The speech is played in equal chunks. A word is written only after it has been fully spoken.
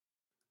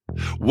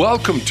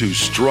Welcome to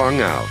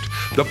Strung Out,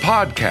 the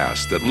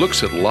podcast that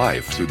looks at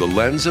life through the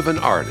lens of an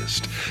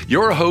artist.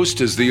 Your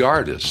host is the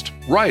artist,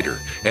 writer,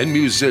 and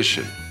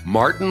musician,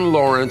 Martin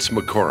Lawrence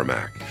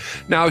McCormack.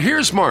 Now,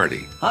 here's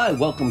Marty. Hi,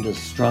 welcome to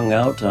Strung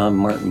Out. I'm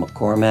Martin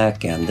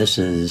McCormack, and this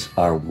is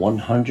our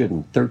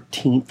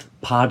 113th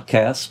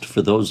podcast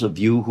for those of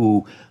you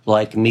who,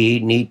 like me,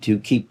 need to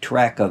keep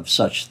track of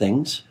such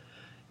things.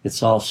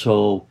 It's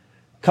also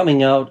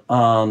coming out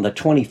on the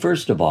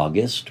 21st of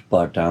August,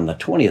 but on the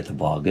 20th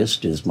of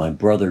August is my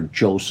brother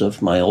Joseph,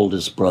 my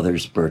oldest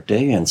brother's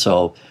birthday, and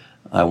so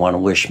I want to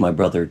wish my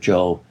brother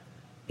Joe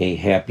a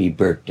happy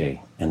birthday.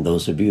 And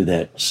those of you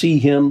that see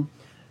him,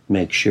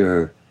 make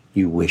sure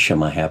you wish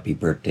him a happy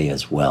birthday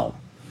as well.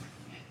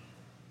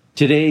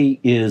 Today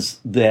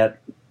is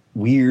that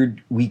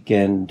weird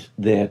weekend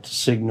that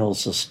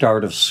signals the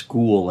start of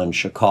school in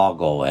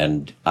Chicago,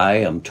 and I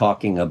am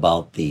talking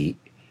about the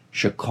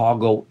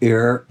Chicago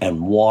Air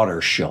and Water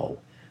Show,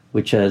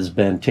 which has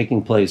been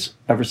taking place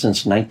ever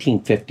since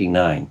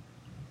 1959.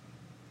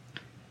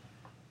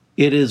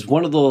 It is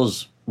one of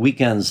those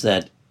weekends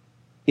that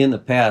in the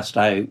past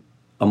I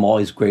am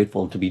always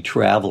grateful to be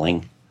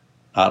traveling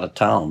out of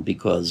town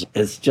because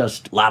it's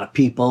just a lot of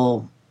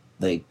people.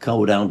 They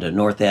go down to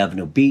North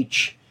Avenue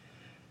Beach,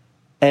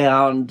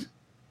 and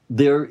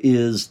there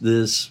is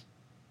this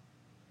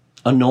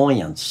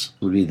annoyance,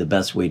 would be the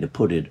best way to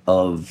put it,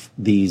 of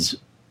these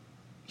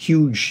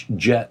huge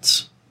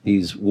jets,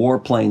 these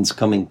warplanes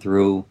coming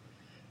through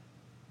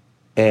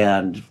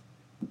and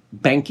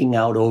banking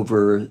out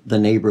over the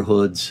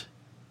neighborhoods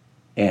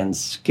and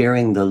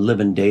scaring the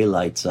living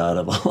daylights out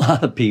of a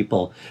lot of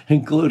people,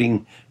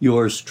 including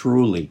yours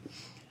truly.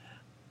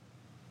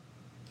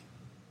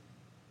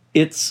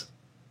 It's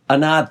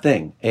an odd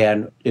thing,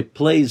 and it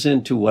plays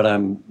into what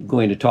I'm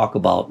going to talk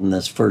about in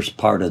this first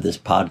part of this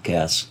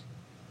podcast.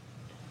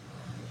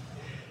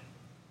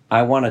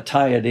 I want to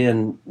tie it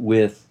in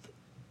with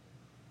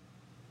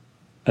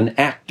an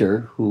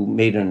actor who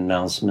made an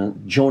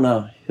announcement,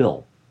 Jonah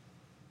Hill.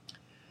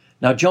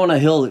 Now, Jonah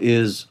Hill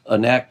is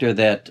an actor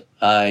that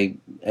I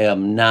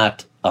am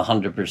not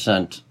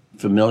 100%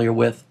 familiar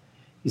with.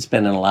 He's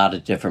been in a lot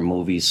of different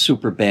movies,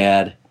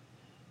 Superbad.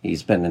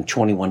 He's been in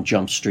 21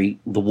 Jump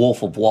Street, The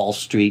Wolf of Wall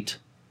Street,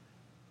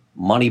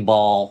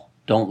 Moneyball,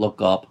 Don't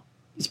Look Up.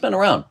 He's been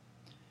around.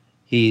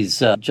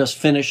 He's just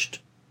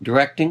finished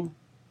directing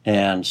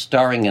and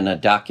starring in a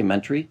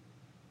documentary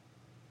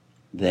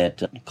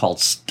that called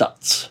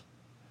Stutz.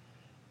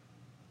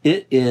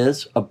 It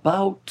is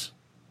about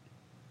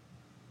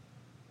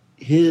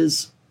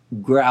his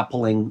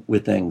grappling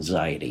with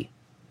anxiety.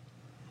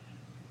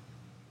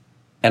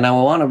 And I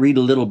want to read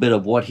a little bit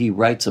of what he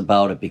writes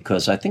about it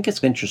because I think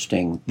it's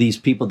interesting. These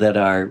people that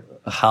are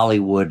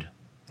Hollywood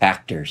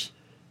actors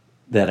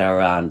that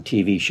are on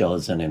TV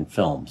shows and in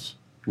films,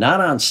 not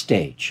on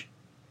stage,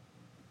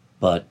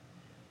 but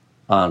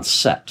on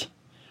set.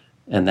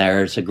 And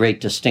there's a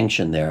great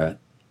distinction there.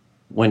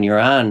 When you're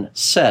on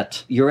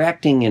set, you're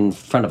acting in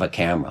front of a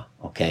camera,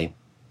 okay?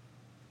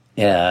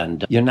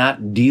 And you're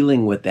not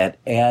dealing with that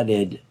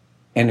added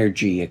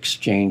energy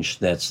exchange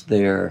that's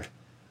there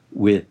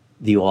with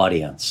the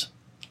audience.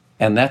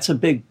 And that's a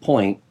big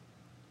point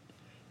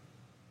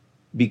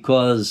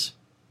because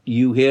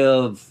you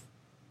have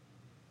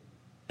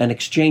an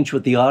exchange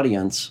with the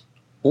audience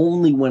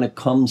only when it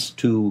comes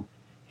to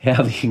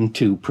having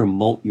to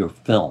promote your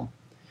film.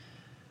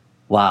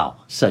 Wow,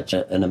 such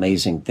an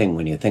amazing thing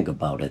when you think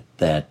about it,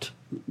 that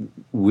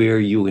where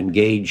you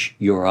engage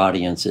your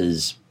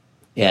audiences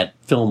at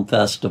film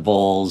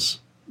festivals,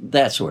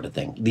 that sort of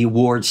thing, the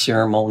award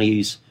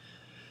ceremonies,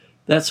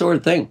 that sort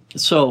of thing.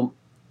 So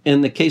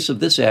in the case of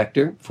this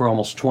actor, for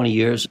almost 20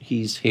 years,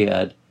 he's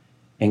had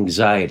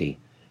anxiety.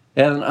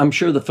 And I'm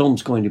sure the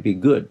film's going to be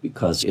good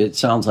because it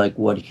sounds like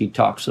what he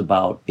talks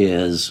about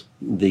is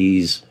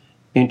these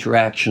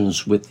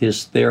interactions with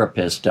his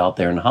therapist out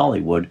there in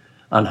Hollywood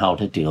on how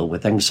to deal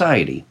with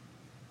anxiety.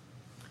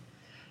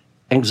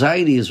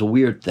 Anxiety is a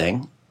weird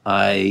thing.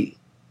 I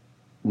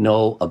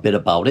know a bit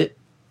about it.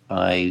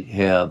 I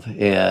have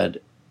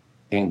had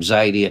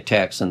anxiety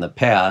attacks in the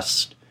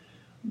past,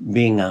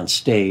 being on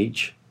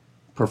stage,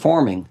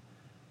 performing.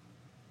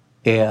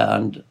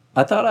 And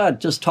I thought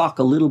I'd just talk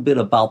a little bit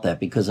about that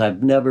because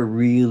I've never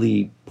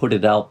really put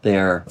it out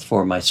there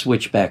for my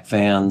Switchback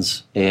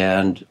fans,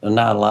 and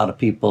not a lot of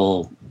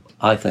people,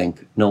 I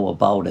think, know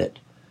about it.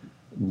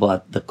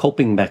 But the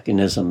coping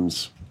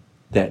mechanisms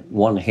that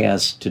one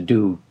has to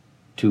do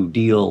to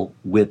deal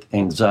with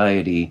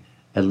anxiety,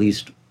 at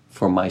least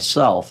for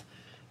myself,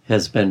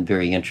 has been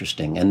very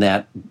interesting. And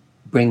that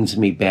brings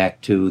me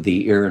back to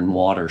the Air and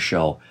Water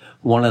Show.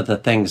 One of the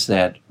things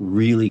that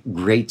really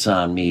grates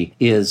on me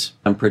is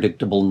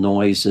unpredictable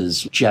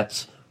noises,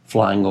 jets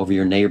flying over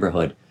your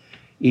neighborhood.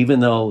 Even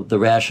though the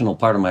rational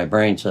part of my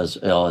brain says,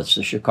 oh, it's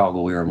the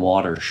Chicago Air and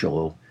Water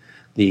Show,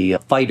 the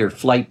fight or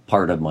flight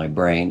part of my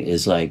brain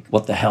is like,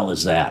 what the hell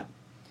is that?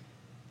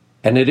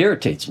 And it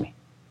irritates me.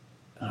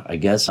 I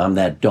guess I'm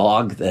that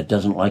dog that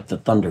doesn't like the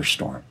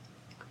thunderstorm.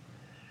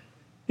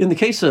 In the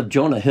case of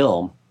Jonah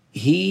Hill,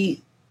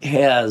 he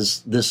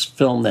has this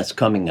film that's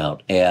coming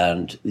out,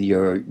 and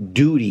your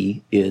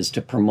duty is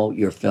to promote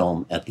your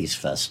film at these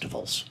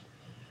festivals.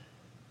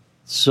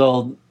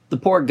 So the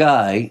poor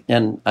guy,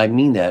 and I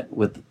mean that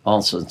with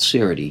all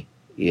sincerity,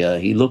 yeah,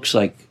 he looks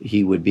like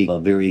he would be a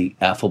very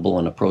affable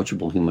and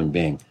approachable human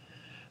being.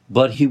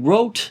 But he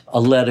wrote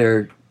a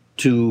letter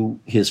to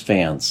his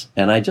fans,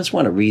 and I just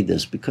want to read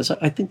this because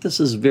I think this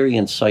is very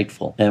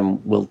insightful,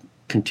 and we'll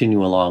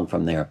continue along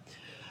from there.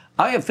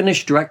 I have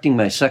finished directing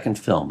my second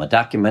film, a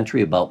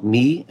documentary about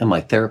me and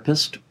my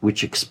therapist,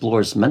 which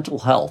explores mental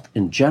health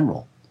in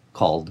general,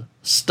 called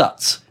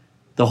Stutz.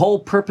 The whole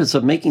purpose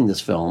of making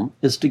this film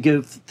is to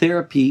give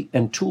therapy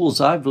and tools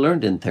I've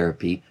learned in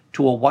therapy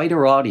to a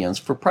wider audience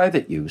for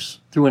private use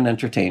through an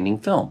entertaining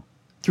film.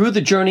 Through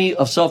the journey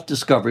of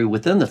self-discovery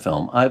within the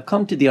film, I have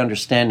come to the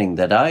understanding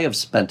that I have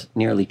spent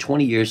nearly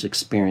 20 years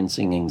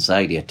experiencing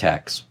anxiety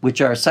attacks,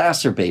 which are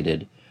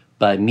exacerbated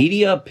by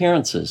media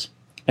appearances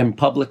and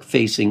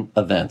public-facing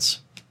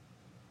events.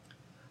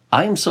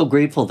 I am so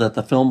grateful that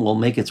the film will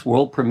make its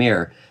world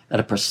premiere at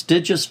a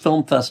prestigious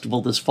film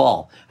festival this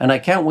fall, and I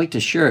can't wait to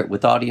share it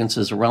with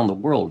audiences around the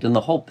world in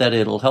the hope that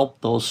it'll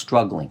help those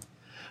struggling.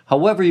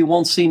 However, you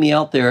won't see me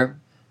out there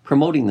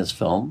promoting this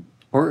film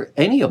or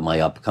any of my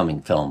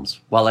upcoming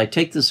films while I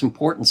take this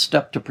important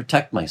step to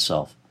protect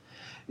myself.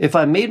 If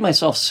I made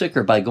myself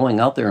sicker by going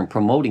out there and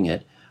promoting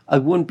it, I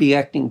wouldn't be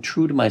acting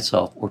true to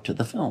myself or to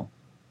the film.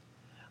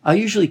 I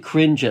usually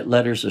cringe at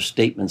letters or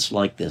statements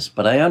like this,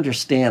 but I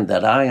understand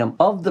that I am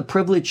of the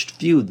privileged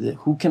few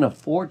who can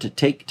afford to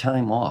take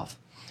time off.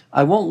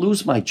 I won't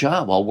lose my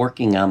job while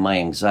working on my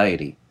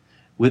anxiety.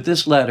 With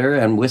this letter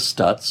and with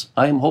Stutz,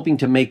 I am hoping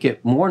to make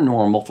it more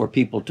normal for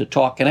people to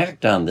talk and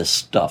act on this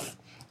stuff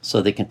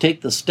so they can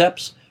take the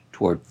steps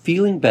toward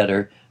feeling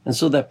better and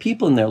so that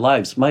people in their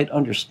lives might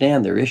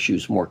understand their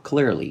issues more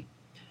clearly.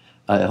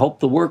 I hope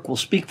the work will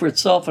speak for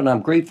itself, and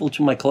I'm grateful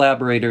to my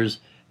collaborators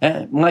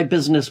and my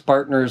business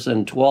partners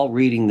and to all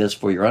reading this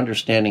for your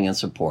understanding and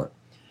support.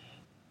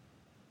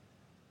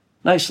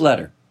 Nice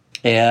letter.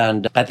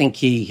 And I think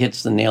he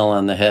hits the nail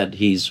on the head.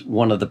 He's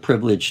one of the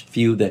privileged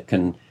few that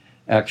can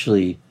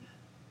actually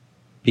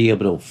be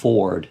able to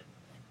afford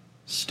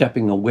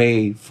stepping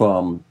away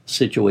from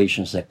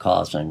situations that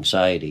cause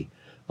anxiety.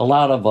 A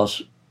lot of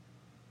us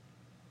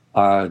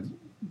are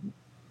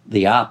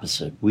the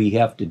opposite. We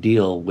have to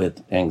deal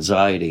with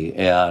anxiety.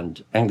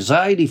 And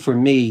anxiety for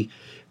me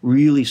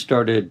really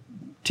started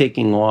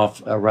taking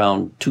off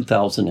around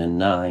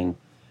 2009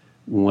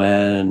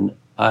 when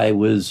I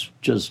was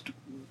just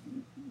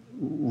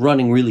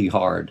running really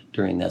hard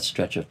during that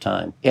stretch of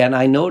time. And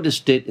I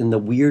noticed it in the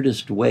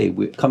weirdest way.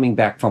 Coming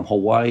back from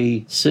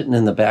Hawaii, sitting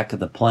in the back of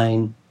the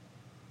plane,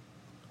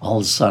 all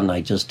of a sudden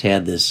I just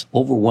had this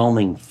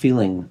overwhelming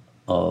feeling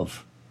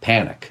of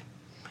panic.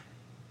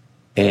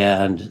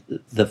 And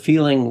the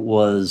feeling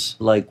was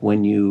like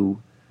when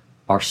you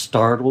are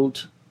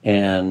startled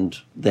and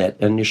that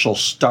initial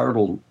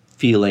startled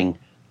feeling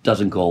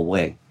doesn't go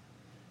away.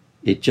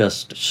 It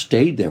just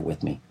stayed there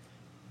with me.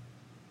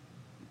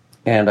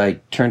 And I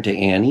turned to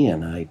Annie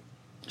and I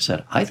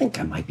said, I think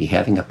I might be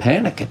having a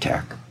panic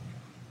attack.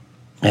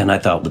 And I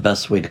thought the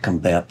best way to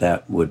combat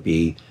that would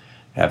be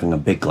having a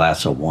big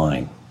glass of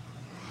wine,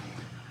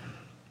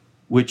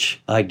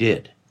 which I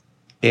did.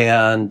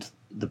 And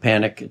the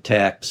panic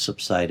attack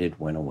subsided,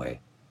 went away.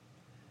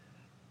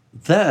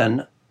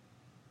 Then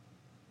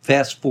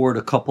fast forward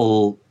a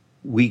couple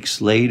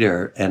weeks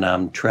later, and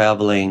I'm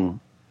traveling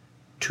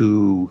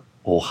to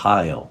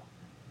Ohio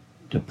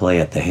to play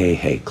at the Hey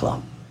Hey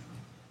Club.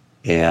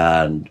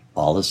 And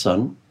all of a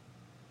sudden,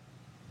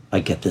 I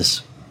get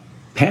this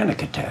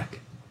panic attack.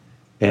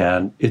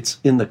 And it's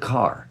in the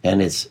car.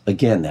 And it's,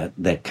 again,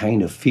 that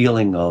kind of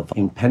feeling of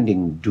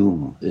impending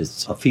doom.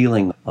 It's a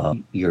feeling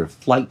of your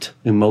flight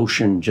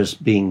emotion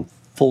just being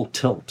full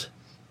tilt.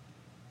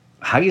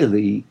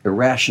 Highly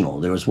irrational.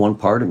 There was one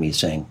part of me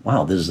saying,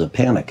 wow, this is a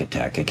panic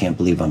attack. I can't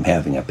believe I'm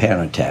having a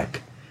panic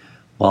attack.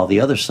 While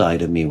the other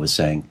side of me was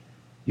saying,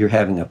 you're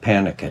having a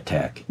panic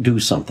attack. Do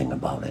something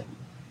about it.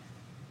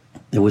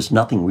 There was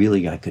nothing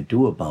really I could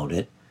do about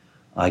it.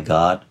 I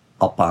got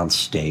up on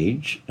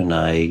stage and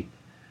I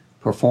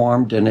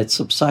performed and it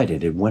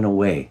subsided. It went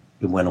away.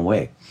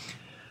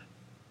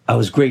 I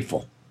was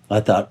grateful. I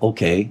thought,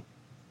 okay,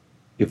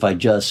 if I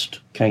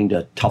just kind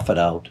of tough it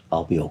out,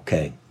 I'll be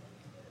okay.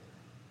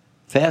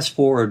 Fast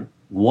forward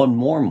one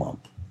more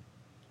month,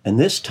 and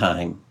this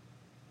time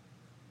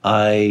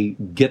I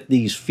get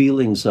these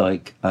feelings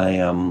like I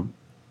am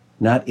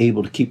not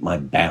able to keep my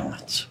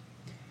balance.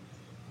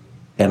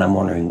 And I'm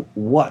wondering,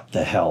 what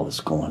the hell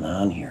is going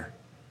on here?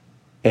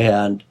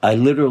 And I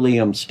literally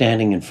am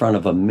standing in front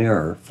of a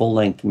mirror,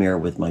 full-length mirror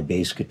with my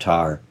bass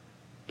guitar,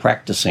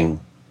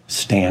 practicing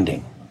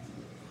standing,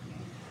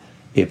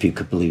 if you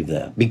could believe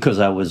that. Because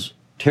I was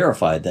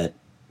terrified that,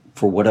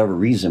 for whatever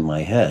reason in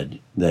my head,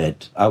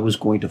 that I was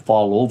going to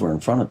fall over in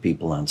front of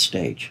people on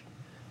stage.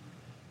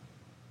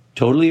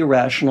 Totally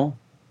irrational.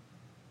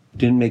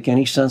 Didn't make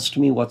any sense to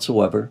me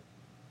whatsoever.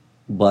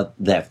 But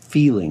that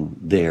feeling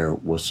there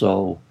was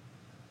so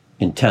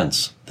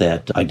intense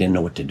that I didn't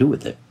know what to do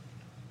with it.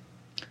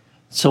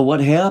 So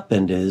what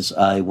happened is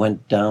I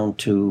went down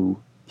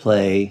to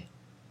play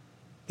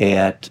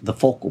at the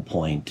Focal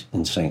Point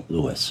in St.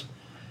 Louis.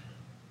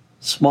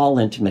 Small,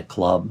 intimate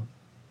club.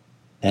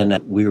 And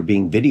we were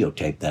being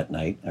videotaped that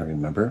night, I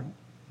remember,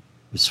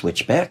 with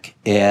Switchback.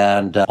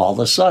 And all of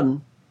a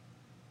sudden,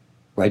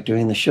 right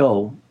during the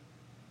show,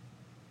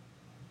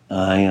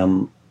 I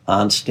am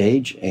on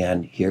stage,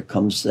 and here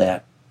comes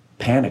that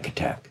panic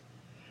attack.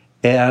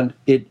 And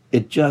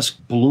it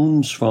just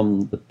blooms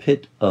from the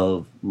pit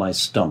of my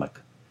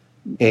stomach.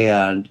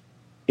 And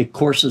it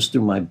courses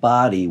through my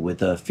body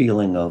with a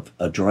feeling of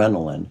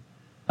adrenaline.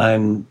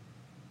 I'm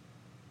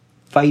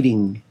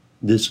fighting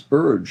this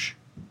urge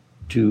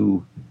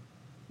to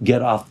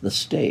get off the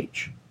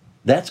stage.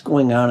 That's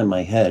going on in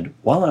my head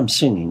while I'm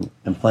singing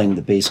and playing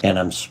the bass, and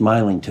I'm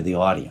smiling to the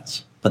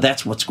audience. But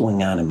that's what's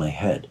going on in my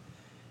head.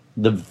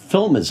 The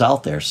film is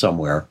out there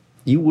somewhere.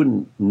 You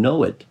wouldn't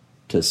know it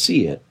to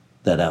see it,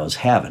 that I was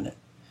having it.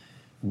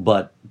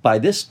 But by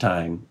this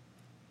time,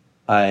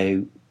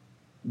 I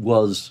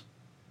was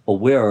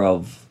aware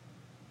of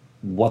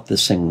what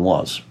this thing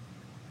was.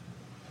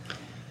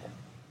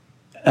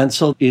 And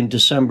so in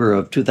December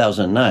of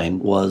 2009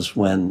 was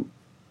when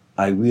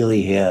I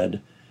really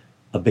had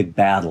a big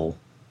battle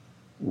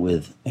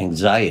with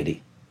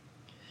anxiety.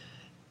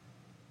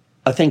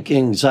 I think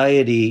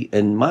anxiety,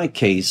 in my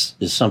case,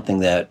 is something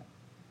that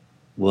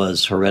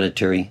was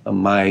hereditary.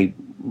 My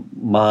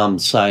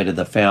mom's side of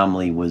the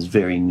family was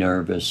very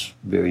nervous,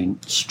 very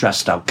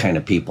stressed out kind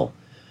of people.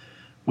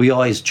 We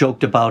always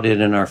joked about it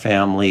in our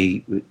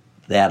family,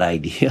 that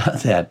idea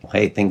that,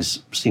 hey,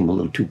 things seem a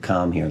little too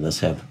calm here.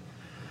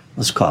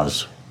 Let's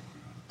cause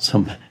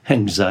some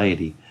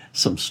anxiety,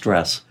 some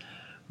stress.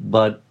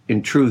 But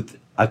in truth,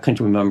 I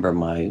couldn't remember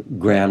my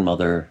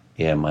grandmother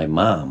and my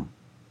mom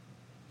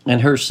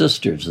and her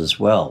sisters as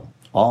well,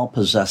 all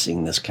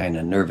possessing this kind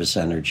of nervous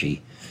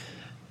energy.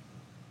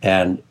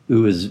 And it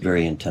was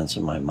very intense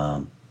in my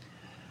mom.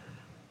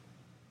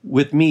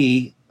 With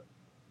me,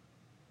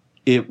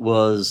 it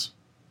was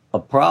a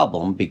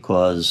problem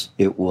because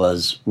it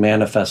was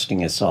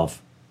manifesting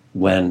itself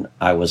when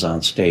I was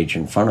on stage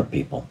in front of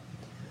people.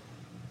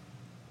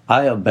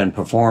 I have been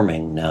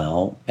performing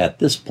now, at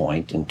this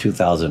point, in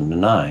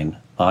 2009,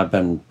 I've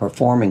been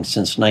performing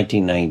since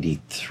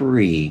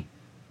 1993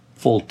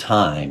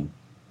 full-time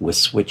with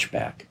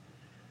Switchback.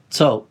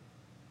 So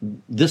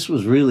this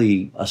was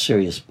really a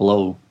serious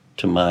blow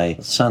to my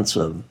sense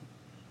of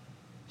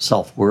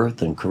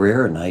self-worth and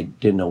career, and I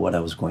didn't know what I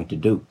was going to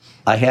do.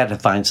 I had to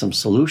find some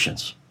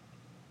solutions.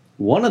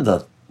 One of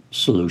the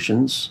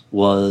solutions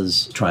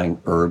was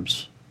trying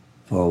herbs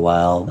for a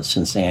while.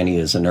 Since Annie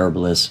is an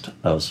herbalist,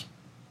 I was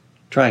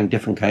trying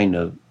different kind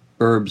of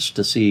herbs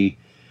to see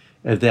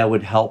if that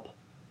would help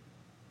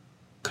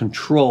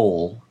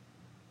control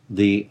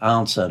the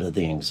onset of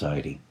the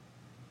anxiety.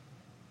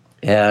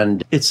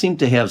 And it seemed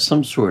to have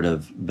some sort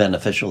of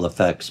beneficial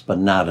effects, but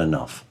not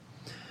enough.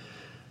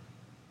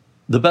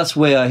 The best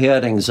way I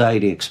had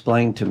anxiety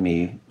explained to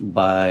me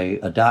by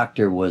a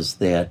doctor was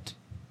that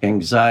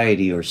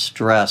anxiety or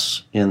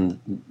stress in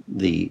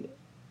the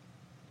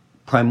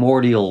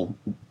primordial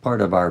part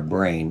of our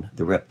brain,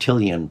 the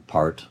reptilian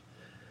part,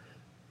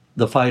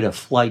 the fight or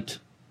flight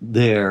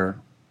there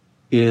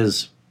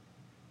is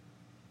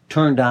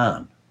turned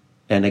on,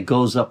 and it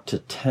goes up to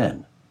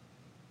 10.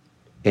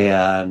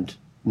 And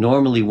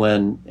normally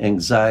when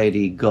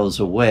anxiety goes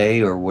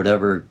away or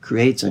whatever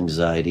creates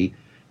anxiety,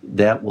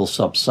 that will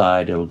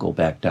subside, it'll go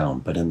back down.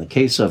 But in the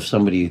case of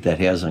somebody that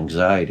has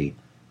anxiety,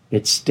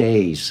 it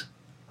stays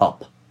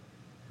up.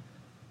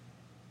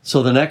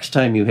 So the next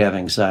time you have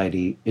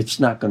anxiety, it's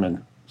not going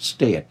to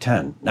stay at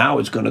 10. Now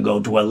it's going to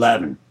go to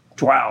 11,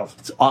 12.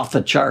 It's off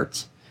the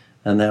charts.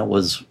 And that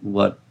was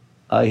what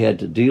I had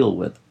to deal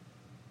with.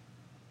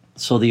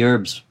 So the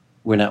herbs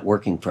were not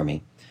working for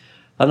me.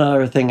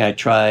 Another thing I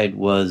tried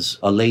was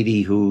a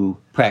lady who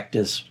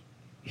practiced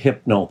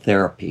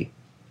hypnotherapy.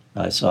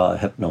 I saw a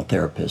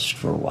hypnotherapist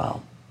for a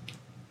while.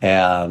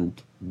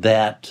 And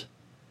that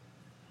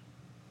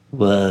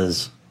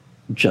was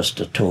just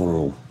a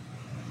total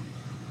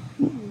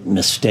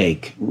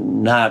mistake.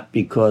 Not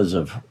because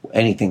of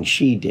anything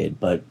she did,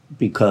 but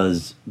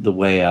because the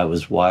way I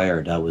was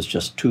wired, I was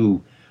just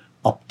too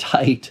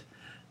uptight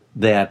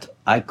that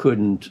I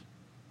couldn't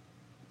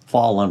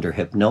fall under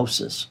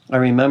hypnosis. I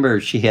remember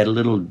she had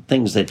little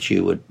things that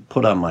she would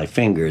put on my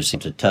fingers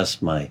to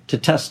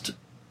test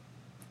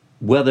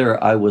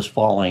whether I was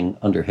falling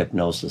under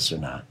hypnosis or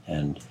not.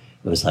 And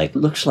it was like,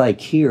 looks like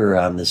here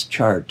on this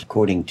chart,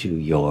 according to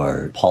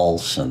your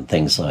pulse and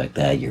things like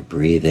that, your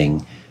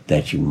breathing,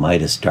 that you might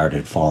have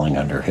started falling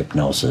under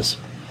hypnosis.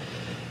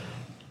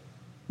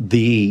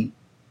 The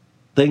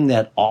thing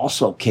that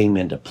also came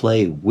into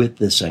play with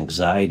this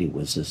anxiety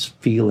was this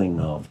feeling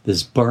of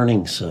this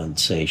burning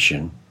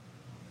sensation,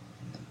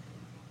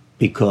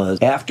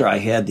 because after I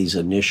had these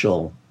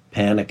initial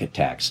panic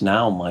attacks,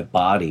 now my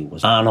body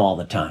was on all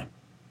the time.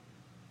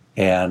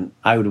 And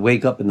I would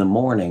wake up in the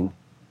morning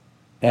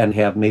and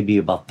have maybe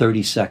about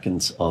 30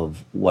 seconds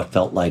of what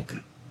felt like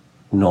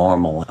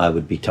normal. I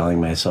would be telling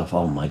myself,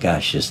 oh my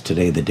gosh, is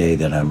today the day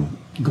that I'm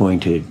going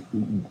to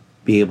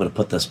be able to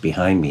put this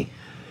behind me?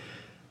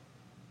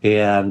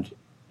 And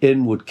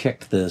in would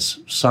kick this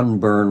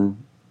sunburn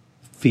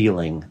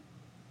feeling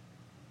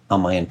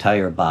on my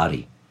entire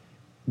body.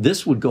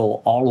 This would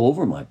go all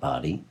over my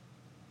body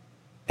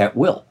at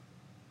will,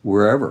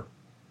 wherever.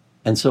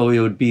 And so it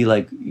would be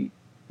like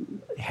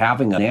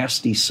having a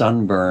nasty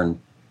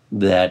sunburn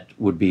that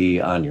would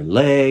be on your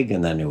leg,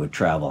 and then it would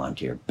travel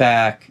onto your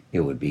back. It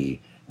would be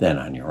then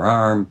on your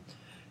arm.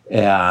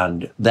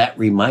 And that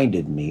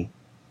reminded me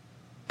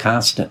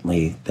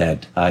constantly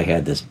that I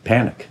had this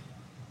panic,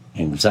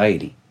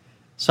 anxiety.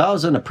 So I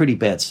was in a pretty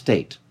bad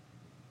state.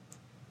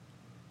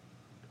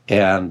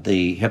 And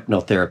the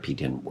hypnotherapy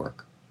didn't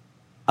work.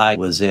 I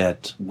was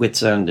at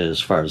wit's end as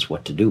far as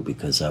what to do,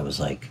 because I was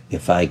like,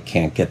 if I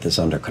can't get this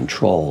under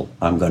control,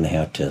 I'm going to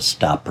have to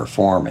stop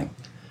performing.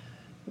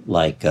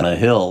 Like on a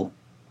hill,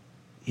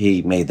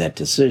 he made that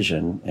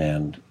decision,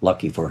 and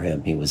lucky for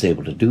him, he was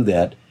able to do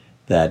that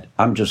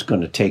I'm just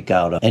going to take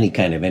out any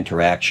kind of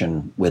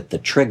interaction with the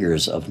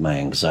triggers of my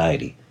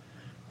anxiety.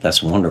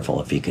 That's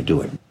wonderful if he could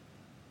do it.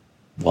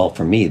 Well,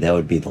 for me, that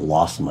would be the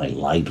loss of my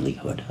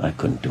livelihood. I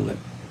couldn't do it.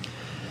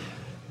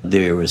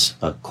 There was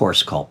a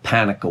course called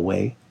Panic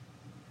Away.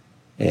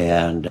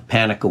 And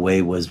Panic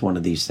Away was one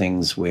of these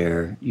things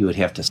where you would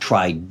have to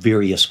try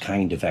various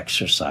kind of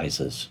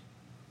exercises.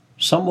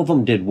 Some of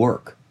them did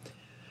work.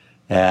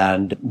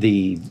 And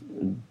the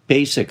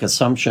basic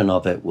assumption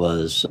of it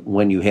was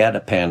when you had a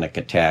panic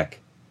attack,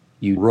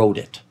 you wrote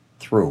it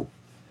through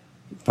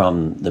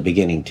from the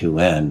beginning to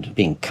end,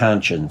 being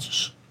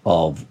conscious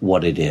of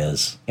what it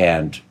is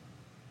and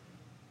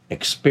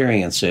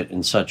experience it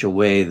in such a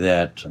way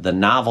that the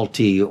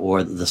novelty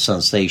or the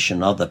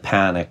sensation of the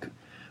panic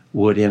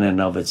would in and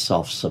of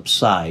itself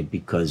subside,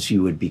 because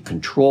you would be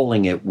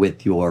controlling it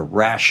with your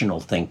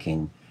rational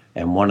thinking.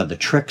 And one of the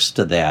tricks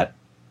to that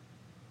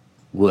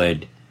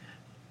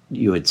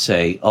you would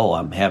say, oh,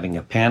 I'm having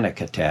a panic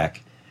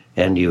attack.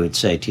 And you would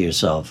say to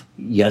yourself,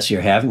 yes,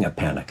 you're having a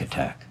panic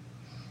attack.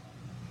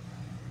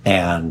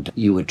 And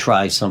you would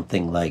try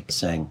something like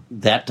saying,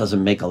 that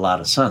doesn't make a lot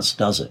of sense,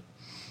 does it?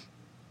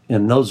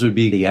 And those would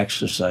be the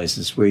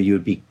exercises where you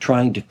would be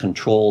trying to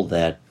control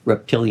that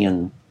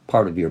reptilian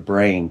part of your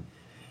brain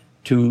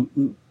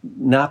to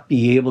not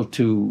be able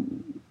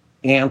to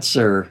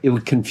answer. It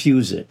would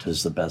confuse it,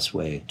 is the best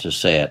way to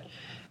say it.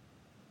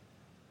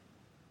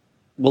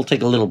 We'll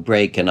take a little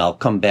break, and I'll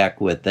come back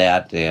with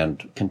that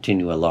and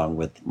continue along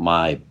with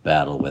my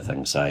battle with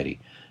anxiety.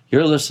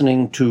 You're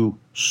listening to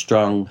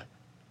Strung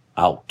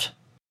Out.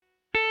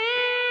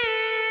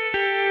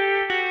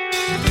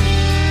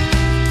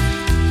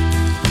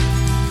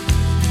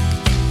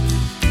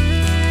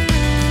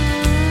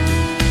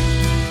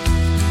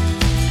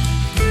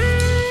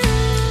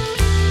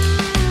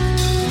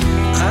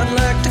 I'd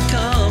like to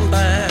come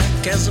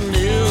back as a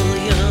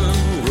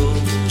million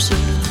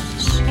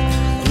roses,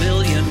 a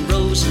million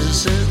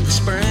roses in the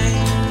spring.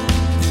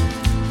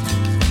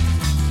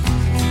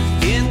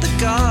 In the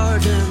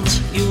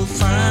gardens you'll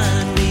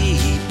find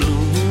me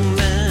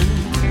blooming,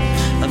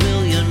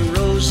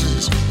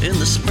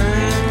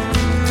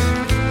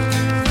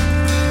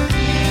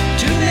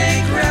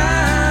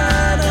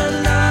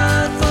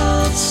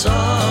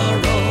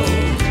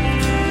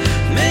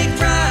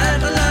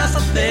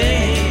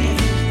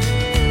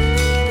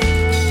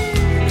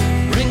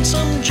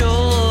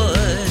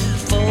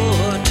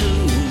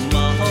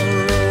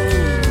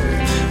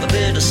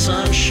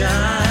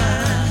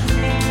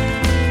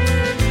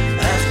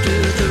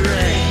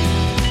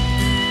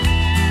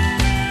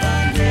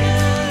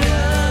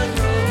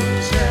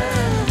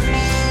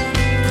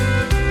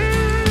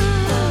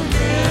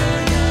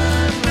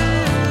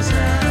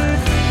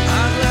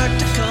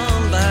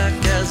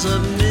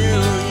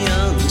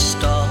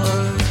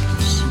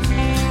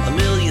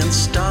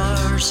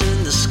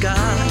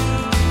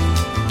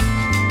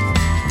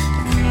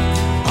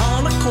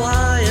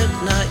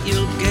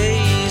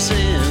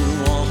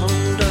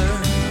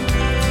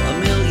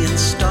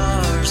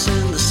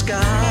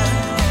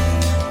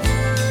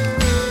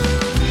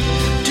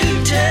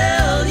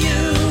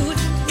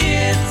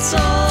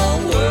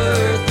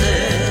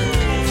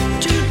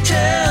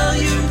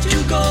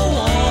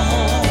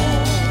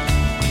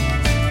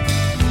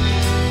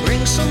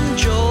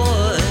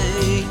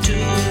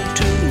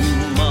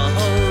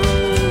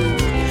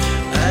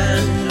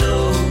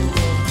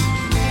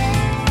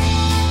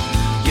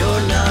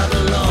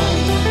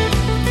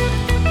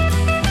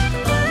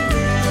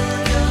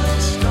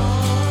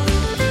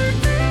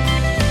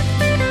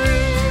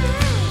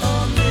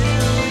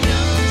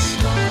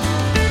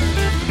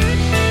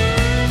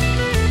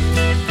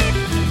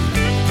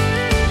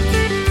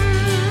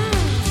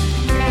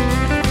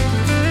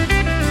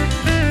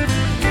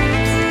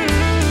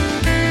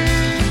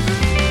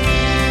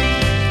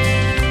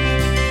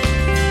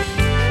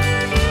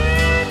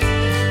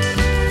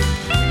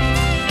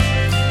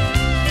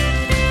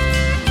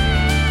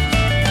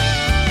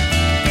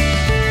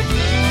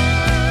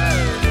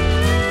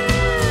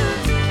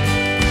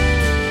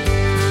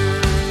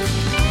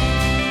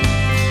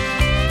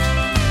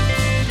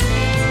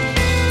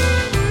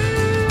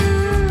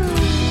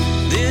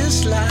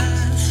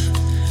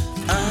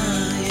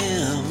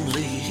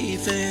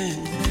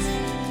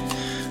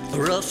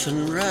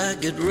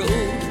 ragged road.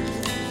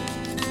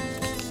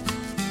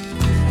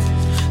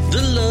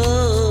 The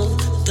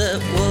love that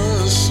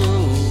was so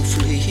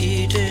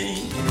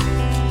fleeting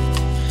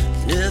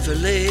never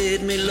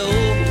laid me low.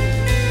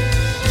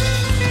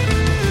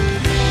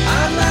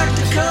 I'd like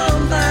to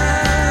come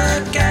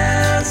back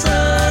as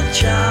a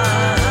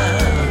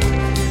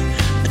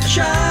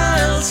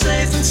child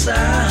safe and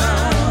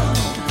sound,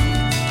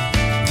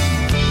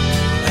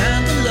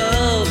 and the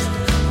love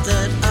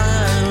that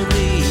I'll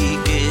be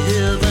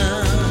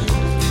given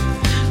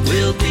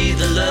will be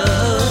the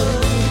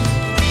love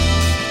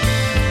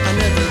I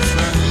never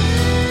found.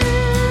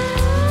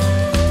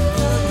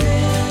 A little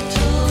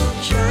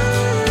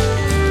child,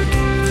 a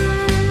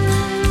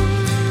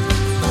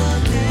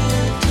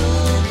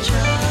little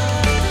child,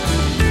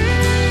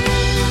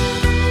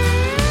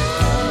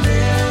 a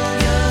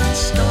million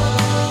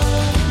stars,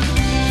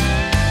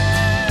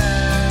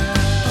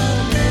 a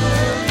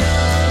million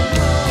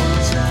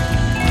roses.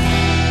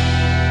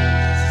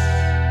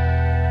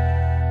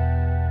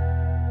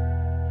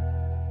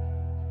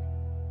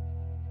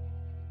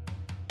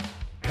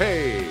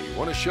 Hey,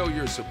 want to show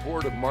your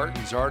support of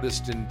Martin's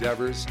artist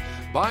endeavors?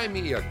 Buy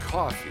Me a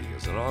Coffee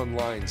is an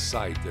online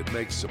site that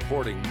makes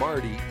supporting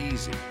Marty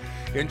easy.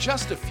 In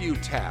just a few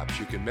taps,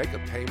 you can make a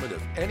payment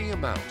of any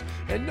amount,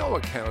 and no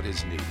account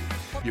is needed.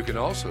 You can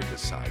also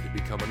decide to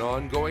become an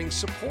ongoing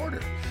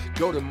supporter.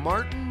 Go to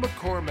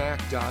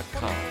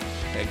martinmccormack.com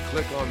and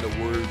click on the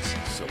words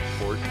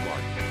Support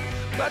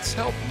Martin. Let's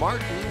help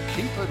Martin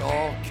keep it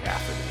all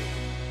caffeinated.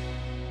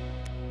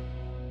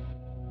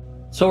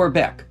 So we're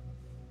back.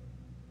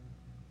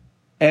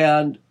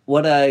 And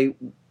what I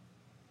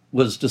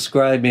was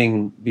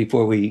describing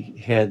before we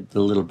had the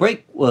little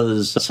break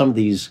was some of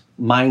these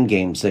mind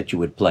games that you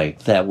would play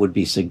that would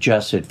be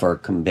suggested for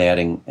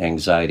combating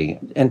anxiety.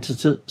 And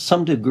to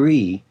some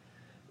degree,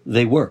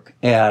 they work.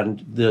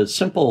 And the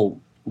simple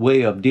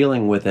way of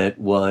dealing with it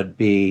would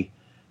be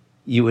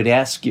you would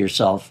ask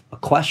yourself a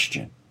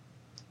question.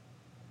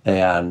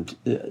 And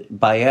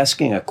by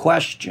asking a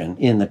question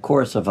in the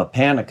course of a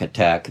panic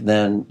attack,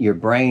 then your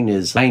brain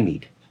is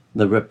stymied.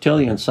 The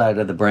reptilian side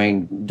of the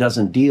brain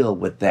doesn't deal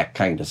with that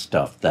kind of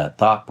stuff, that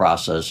thought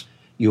process.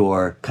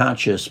 Your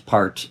conscious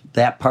part,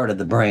 that part of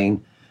the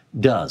brain,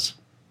 does.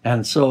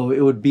 And so it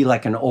would be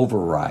like an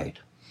override,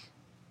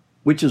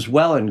 which is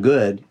well and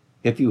good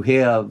if you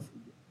have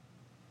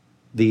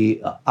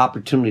the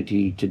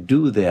opportunity to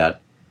do that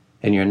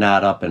and you're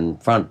not up in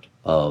front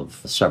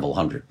of several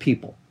hundred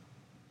people.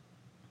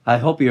 I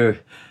hope you're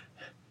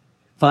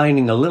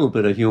finding a little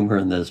bit of humor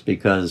in this,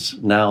 because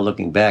now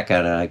looking back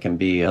at it, I can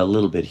be a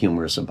little bit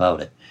humorous about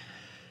it.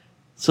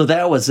 So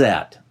that was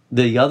that.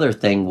 The other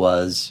thing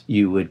was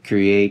you would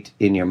create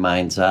in your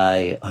mind's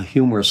eye a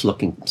humorous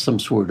looking, some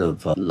sort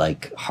of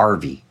like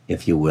Harvey,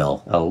 if you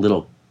will, a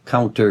little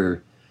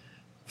counter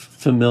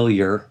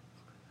familiar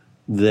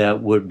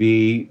that would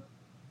be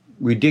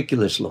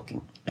ridiculous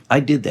looking. I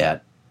did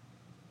that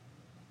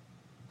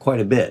quite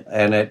a bit,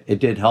 and it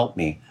did help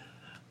me.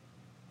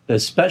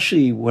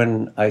 Especially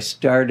when I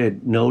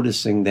started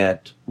noticing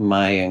that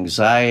my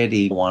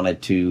anxiety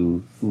wanted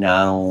to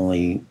not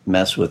only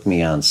mess with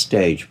me on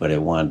stage, but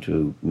it wanted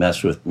to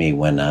mess with me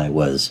when I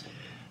was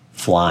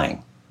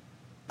flying.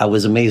 I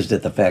was amazed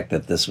at the fact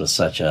that this was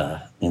such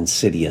a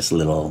insidious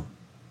little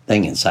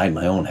thing inside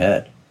my own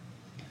head.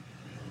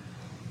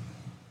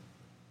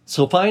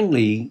 So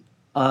finally,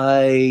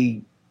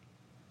 I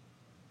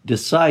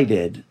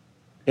decided,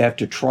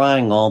 after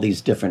trying all these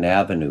different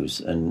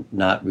avenues and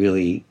not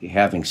really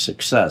having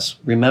success.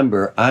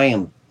 Remember, I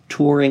am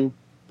touring,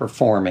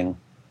 performing.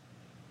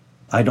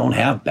 I don't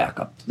have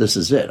backup. This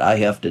is it. I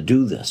have to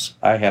do this.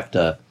 I have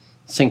to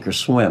sink or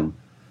swim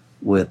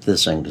with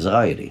this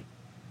anxiety.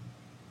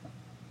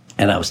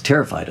 And I was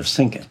terrified of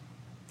sinking.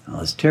 I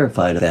was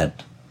terrified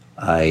that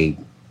I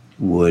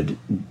would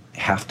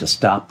have to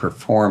stop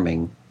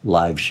performing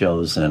live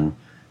shows and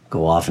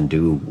go off and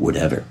do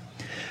whatever.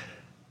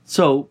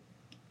 So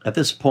at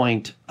this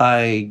point,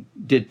 I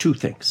did two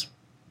things.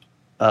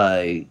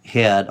 I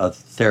had a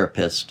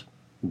therapist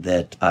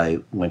that I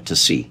went to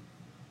see,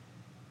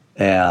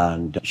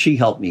 and she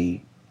helped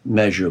me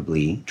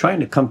measurably trying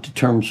to come to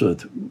terms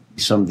with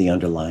some of the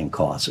underlying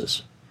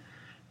causes.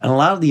 And a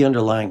lot of the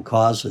underlying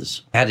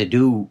causes had to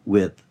do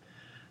with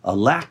a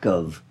lack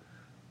of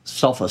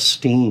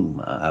self-esteem,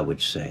 I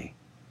would say.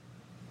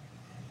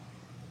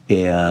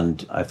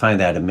 And I find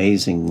that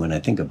amazing when I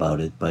think about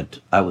it.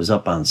 But I was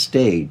up on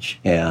stage,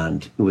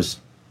 and it was,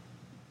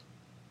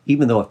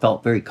 even though it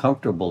felt very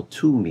comfortable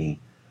to me,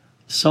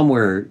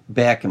 somewhere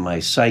back in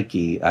my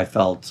psyche, I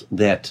felt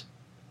that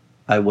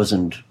I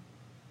wasn't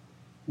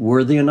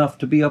worthy enough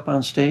to be up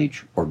on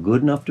stage or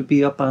good enough to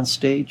be up on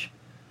stage,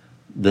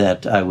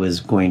 that I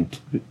was going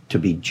to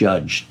be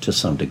judged to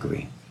some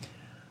degree.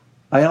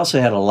 I also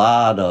had a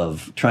lot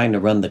of trying to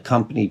run the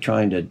company,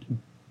 trying to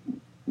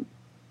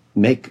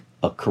make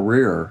a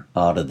career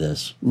out of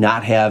this,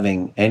 not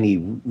having any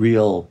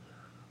real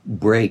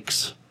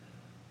breaks,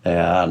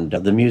 and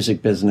the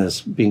music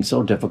business being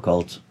so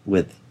difficult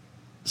with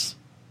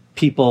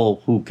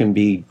people who can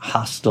be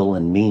hostile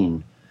and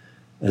mean.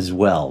 as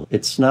well.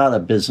 It's not a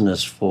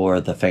business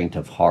for the faint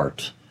of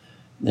heart.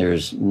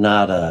 There's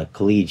not a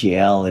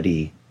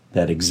collegiality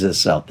that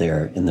exists out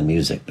there in the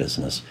music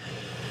business.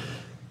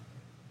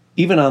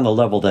 Even on the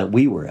level that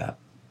we were at,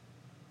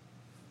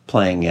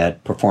 playing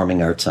at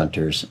performing arts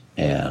centers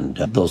and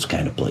those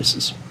kind of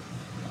places.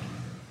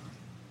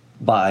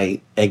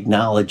 By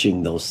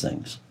acknowledging those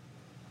things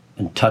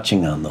and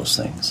touching on those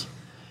things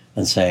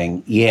and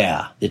saying,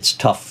 yeah, it's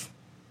tough.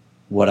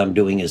 What I'm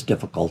doing is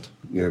difficult.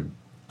 You're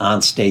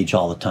on stage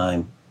all the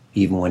time.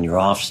 Even when you're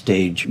off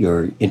stage,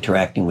 you're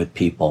interacting with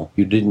people.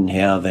 You didn't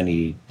have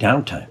any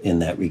downtime in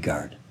that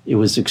regard. It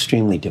was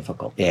extremely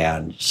difficult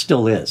and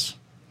still is.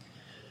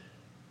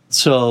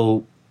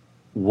 So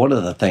one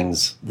of the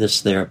things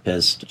this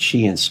therapist,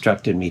 she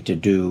instructed me to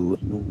do,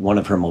 one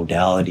of her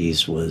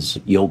modalities was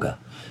yoga.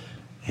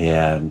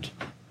 And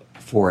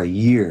for a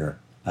year,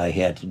 I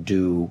had to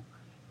do,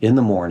 in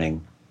the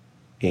morning,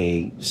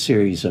 a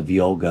series of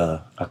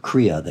yoga, a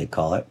kriya they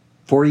call it,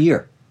 for a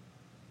year,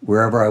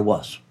 wherever I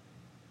was.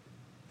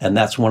 And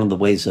that's one of the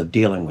ways of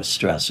dealing with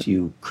stress.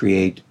 You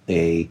create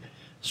a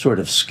sort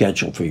of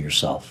schedule for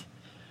yourself.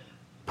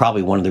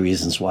 Probably one of the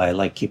reasons why I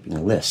like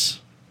keeping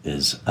lists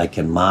is I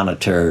can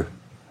monitor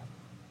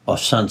a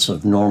sense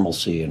of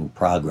normalcy and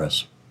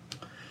progress.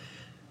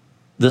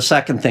 The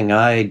second thing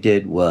I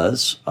did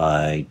was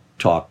I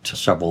talked to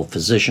several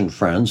physician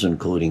friends,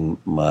 including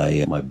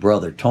my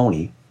brother,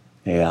 Tony,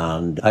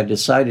 and I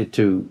decided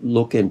to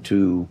look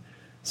into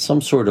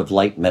some sort of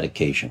light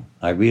medication.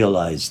 I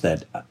realized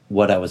that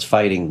what I was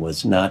fighting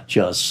was not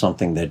just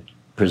something that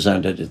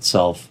presented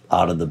itself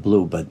out of the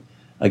blue, but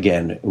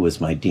again, it was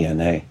my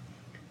DNA,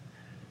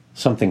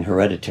 something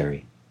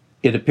hereditary.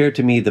 It appeared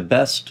to me the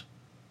best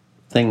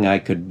thing I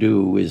could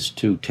do is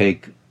to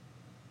take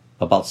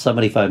about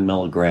 75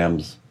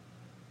 milligrams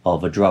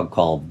of a drug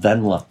called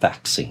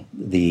venlafaxine.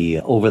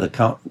 The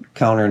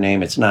over-the-counter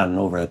name, it's not an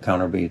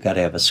over-the-counter, but you've got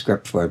to have a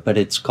script for it, but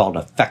it's called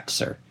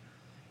Effexor.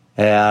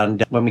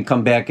 And when we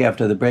come back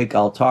after the break,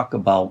 I'll talk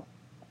about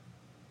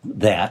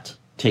that,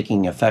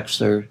 taking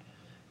Effexor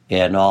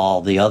and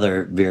all the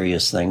other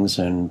various things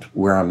and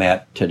where I'm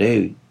at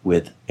today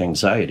with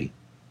anxiety.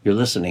 You're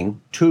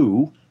listening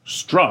to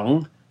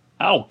Strung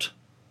Out.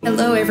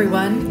 Hello,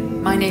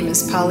 everyone. My name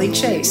is Polly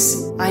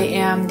Chase. I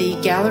am the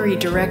gallery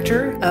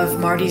director of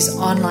Marty's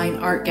online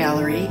art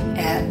gallery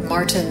at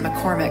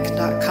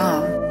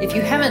martinmccormack.com. If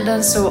you haven't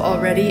done so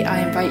already,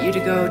 I invite you to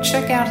go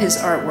check out his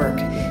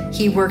artwork.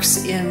 He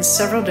works in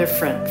several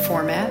different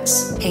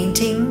formats: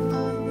 painting,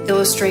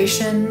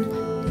 illustration,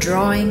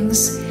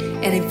 drawings,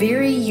 and a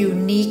very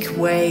unique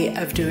way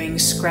of doing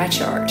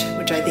scratch art,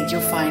 which I think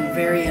you'll find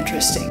very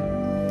interesting.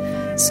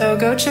 So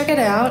go check it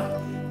out.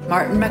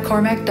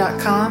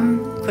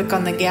 martinmccormack.com, click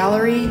on the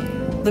gallery,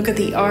 look at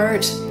the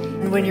art,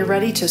 and when you're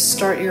ready to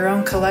start your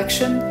own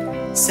collection,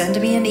 send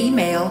me an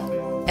email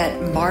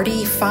at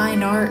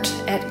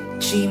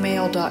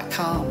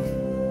martyfineart@gmail.com.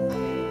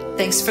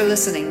 Thanks for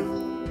listening.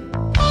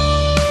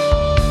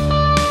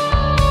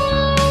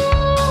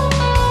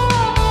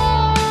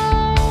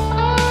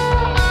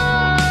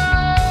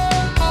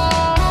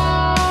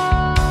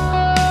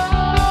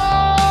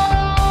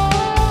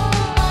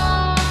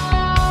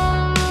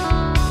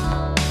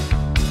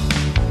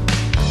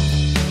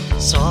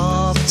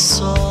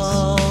 Sultry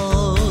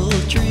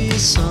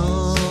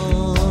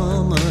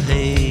summer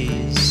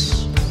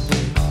haze,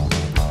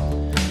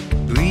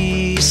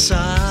 breeze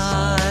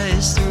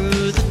sighs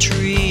through the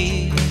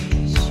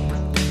trees,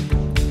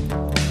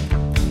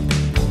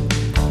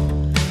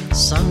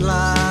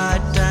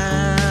 sunlight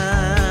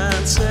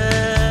dances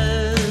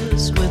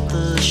with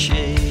the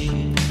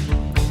shade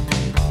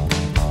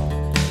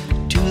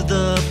to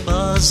the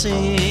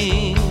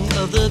buzzing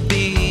of the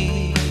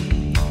bees.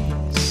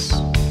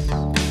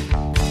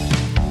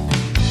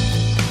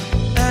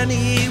 And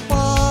he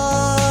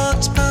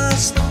walks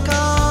past the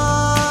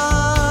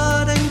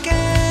garden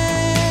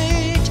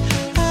gate.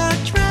 Her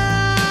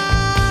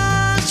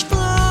dress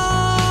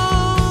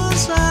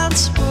flows and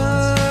swirls.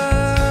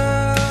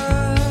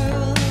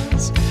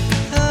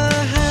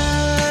 Her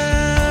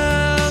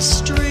hair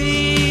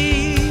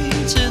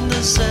streams in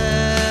the zephyr,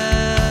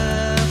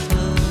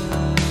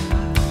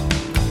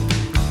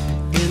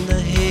 in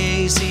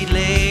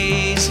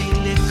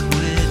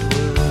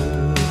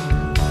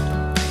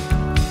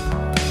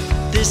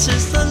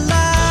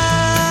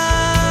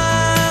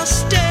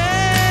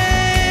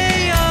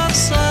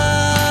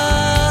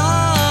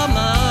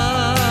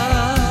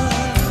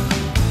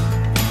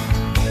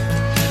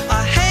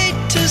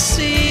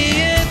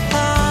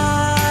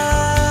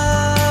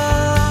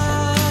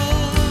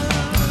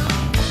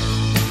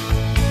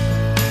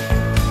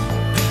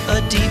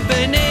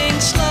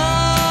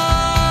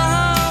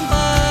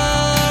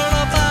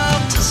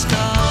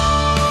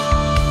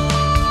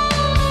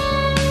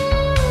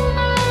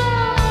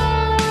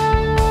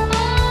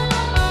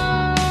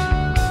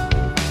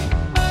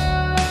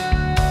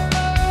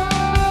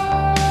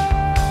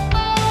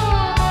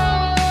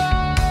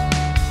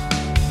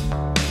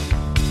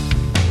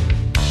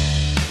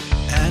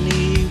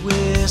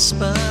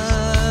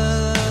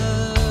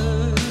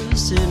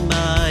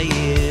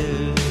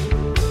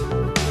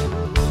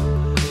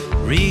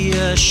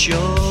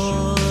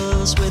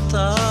reassures with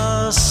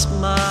a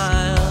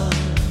smile.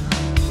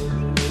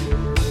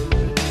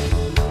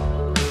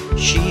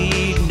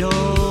 She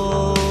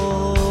knows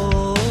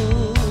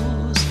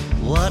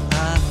what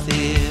I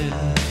fear.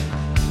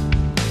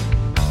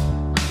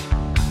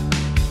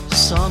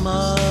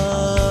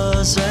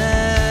 Summer's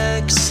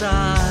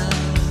exile.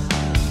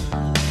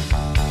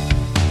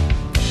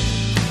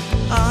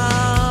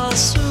 I'll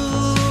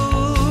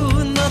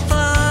soon the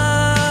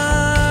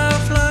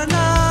firefly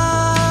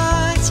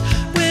nights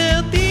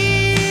will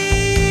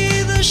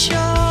be the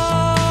shortest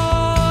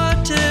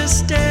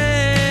days.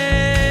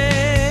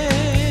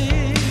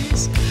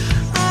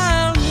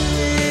 I'll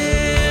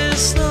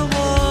miss the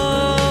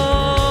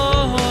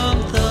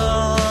warmth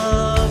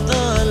of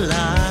the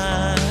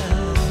light.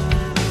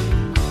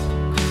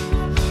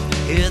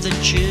 Hear the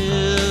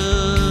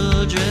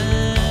children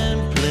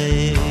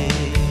play.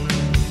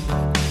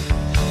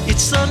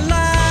 It's the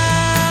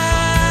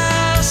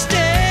last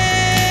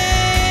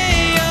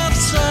day of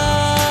summer.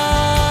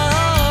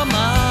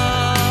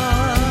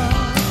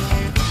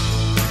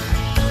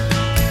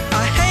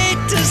 I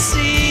hate to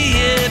see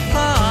it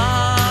part.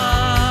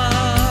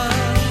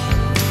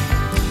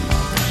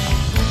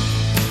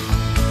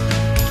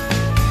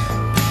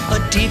 A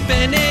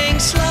deepening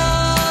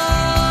slumber's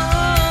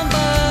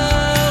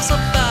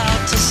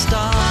about to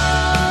start.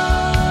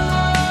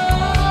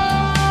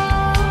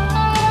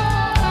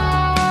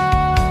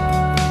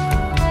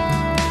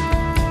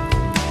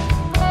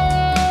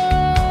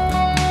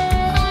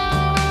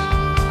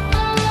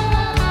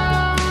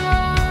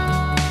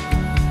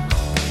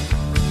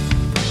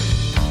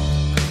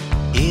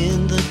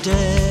 In the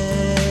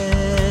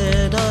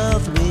dead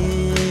of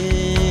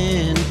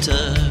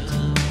winter,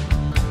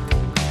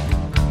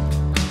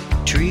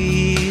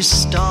 trees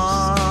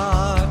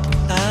stark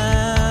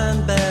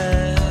and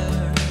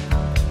bare.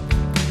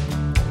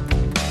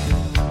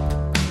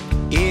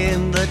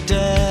 In the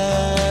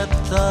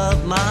depth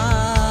of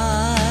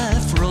my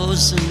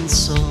frozen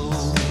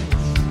soul,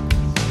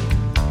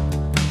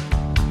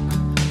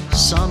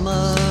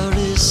 summer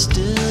is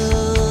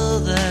still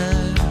there.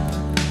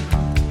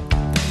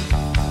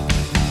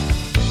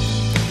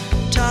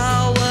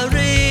 Towering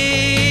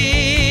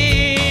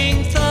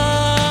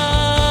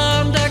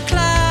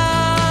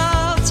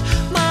thunderclouds,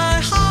 my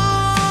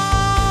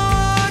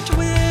heart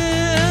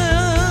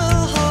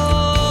will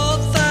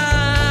hold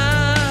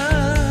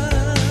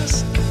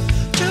fast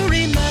to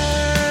remember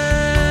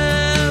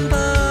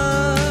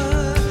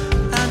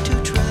and to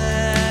treasure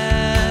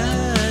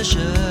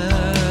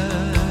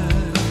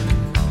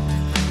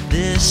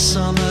this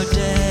summer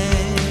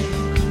day,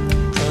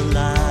 the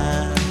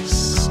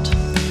last.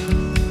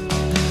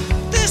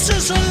 This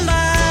is the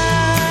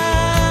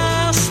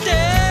last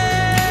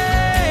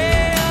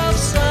day of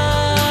summer.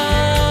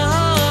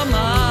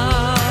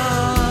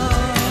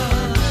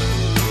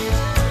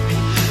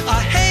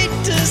 I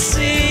hate to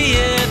see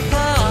it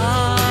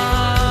part.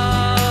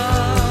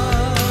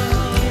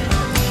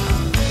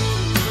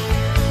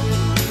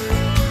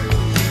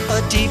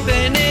 A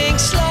deepening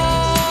slumber's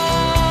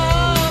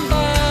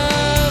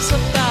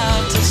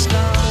about to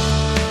start.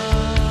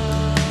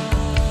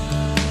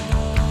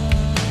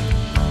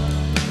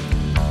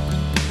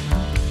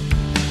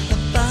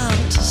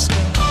 About to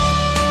start.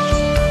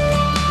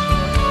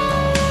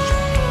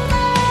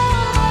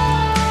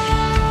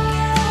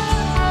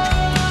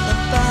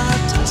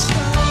 About to start.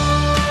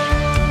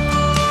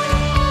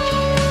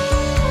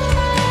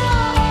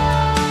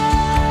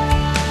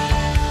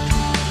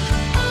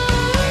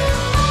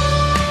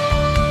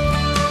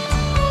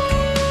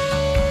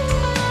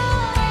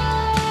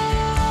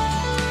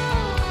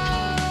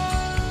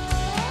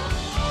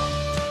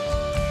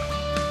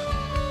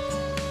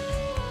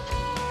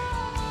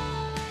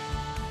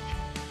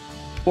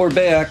 We're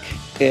back,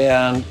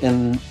 and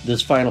in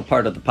this final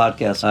part of the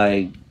podcast,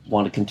 I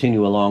want to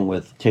continue along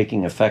with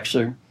taking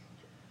Effexor.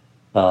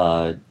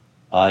 I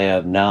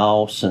have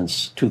now,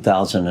 since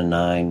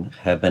 2009,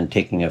 have been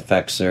taking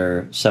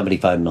Effexor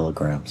 75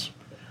 milligrams.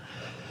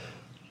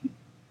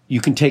 You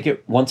can take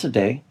it once a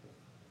day.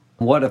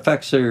 What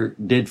Effexor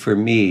did for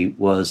me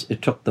was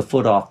it took the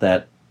foot off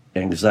that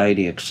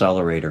anxiety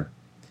accelerator.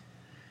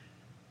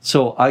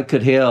 So I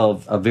could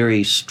have a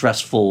very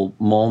stressful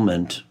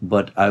moment,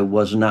 but I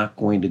was not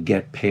going to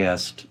get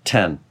past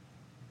 10,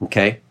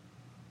 okay?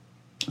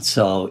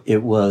 So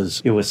it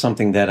was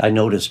something that I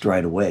noticed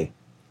right away.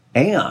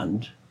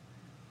 And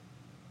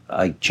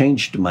I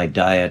changed my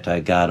diet. I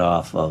got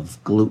off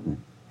of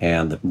gluten,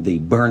 and the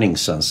burning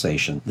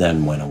sensation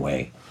then went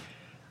away.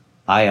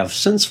 I have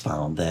since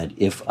found that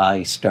if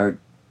I start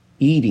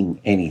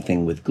eating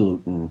anything with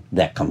gluten,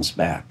 that comes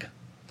back.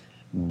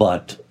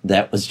 But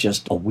that was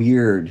just a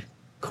weird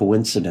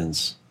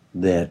coincidence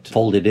that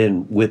folded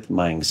in with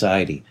my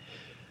anxiety.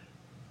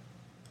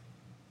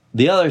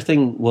 The other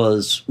thing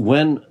was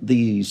when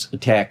these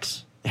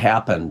attacks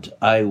happened,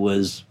 I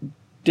was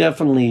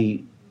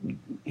definitely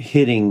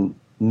hitting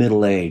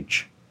middle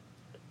age.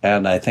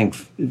 And I think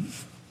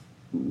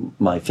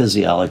my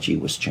physiology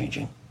was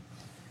changing.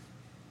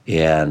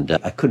 And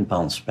I couldn't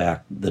bounce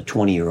back the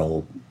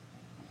 20-year-old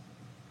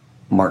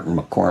Martin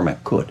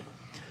McCormack could.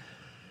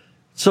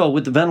 So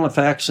with the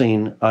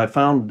venlafaxine, I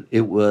found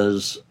it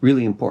was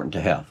really important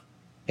to have.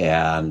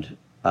 And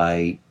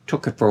I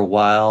took it for a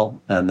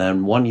while, and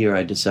then one year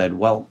I decided,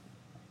 well,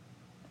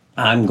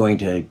 I'm going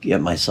to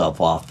get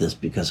myself off this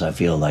because I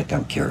feel like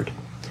I'm cured.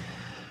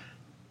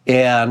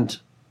 And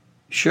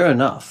sure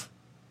enough,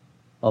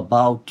 I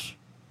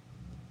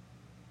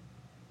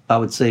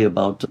would say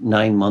about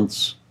 9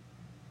 months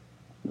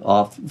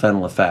off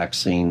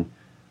venlafaxine,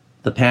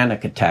 the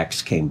panic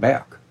attacks came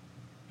back.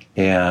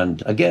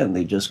 And again,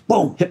 they just,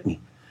 boom, hit me.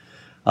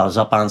 I was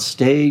up on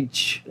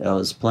stage. I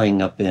was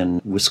playing up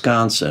in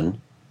Wisconsin,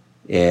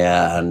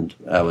 and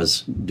I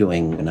was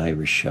doing an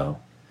Irish show.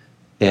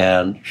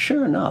 And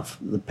sure enough,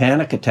 the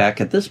panic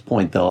attack at this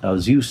point, though, I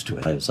was used to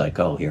it. I was like,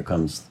 oh, here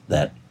comes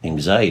that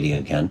anxiety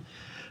again.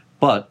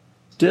 But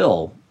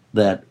still,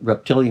 that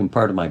reptilian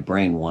part of my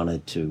brain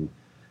wanted to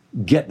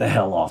get the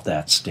hell off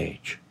that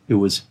stage. It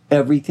was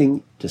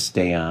everything to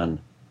stay on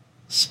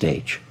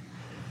stage.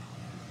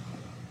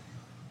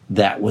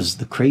 That was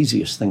the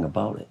craziest thing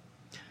about it.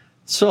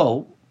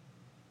 So,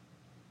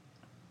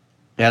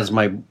 as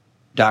my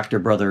doctor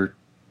brother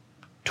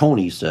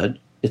Tony said,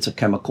 it's a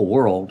chemical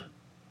world.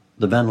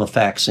 The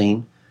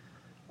venlafaxine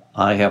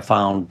I have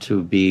found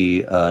to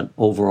be an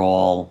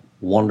overall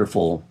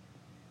wonderful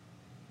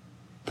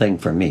thing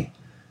for me.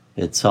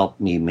 It's helped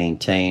me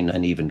maintain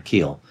an even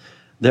keel.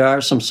 There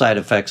are some side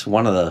effects.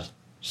 One of the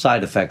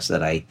side effects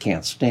that I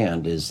can't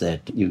stand is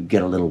that you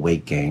get a little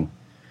weight gain,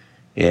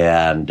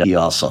 and you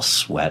also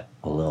sweat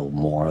a little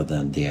more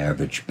than the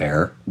average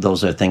bear.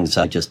 Those are things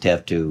I just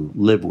have to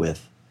live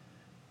with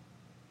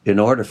in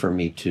order for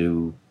me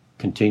to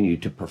continue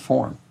to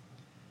perform.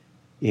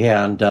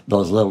 And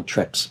those little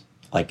tricks,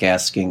 like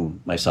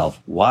asking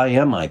myself, why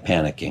am I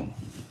panicking?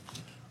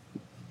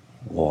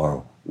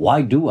 Or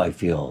why do I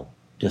feel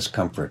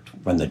discomfort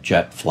when the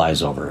jet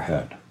flies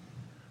overhead?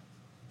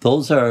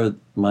 Those are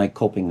my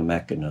coping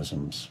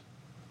mechanisms.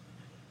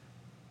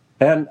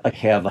 And I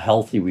have a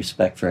healthy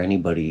respect for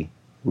anybody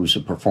who's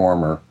a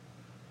performer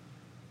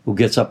who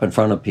gets up in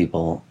front of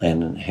people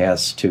and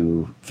has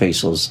to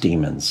face those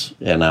demons.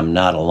 And I'm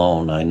not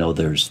alone. I know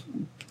there's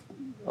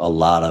a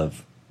lot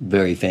of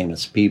very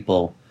famous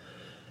people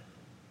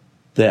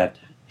that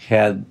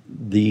had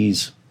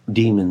these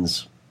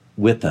demons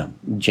with them.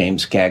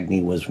 James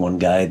Cagney was one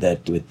guy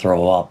that would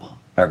throw up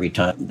every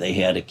time they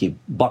had to keep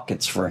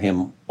buckets for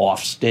him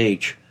off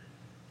stage.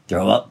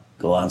 Throw up,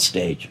 go on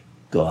stage.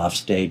 Go off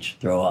stage,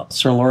 throw up.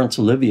 Sir Laurence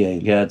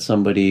Olivier had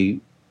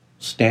somebody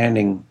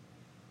standing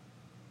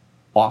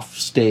off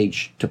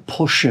stage to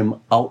push him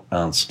out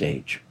on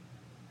stage.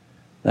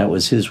 That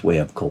was his way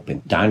of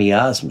coping. Donny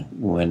Osmond,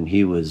 when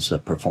he was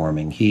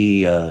performing,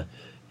 he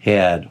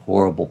had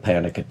horrible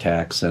panic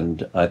attacks,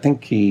 and I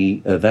think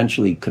he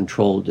eventually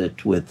controlled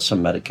it with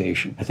some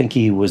medication. I think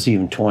he was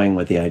even toying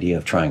with the idea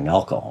of trying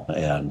alcohol,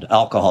 and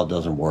alcohol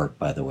doesn't work,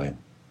 by the way.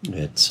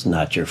 It's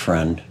not your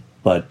friend.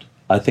 But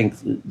I think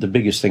the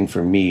biggest thing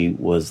for me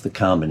was the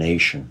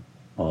combination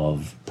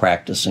of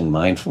practicing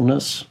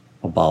mindfulness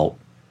about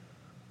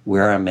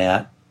where I'm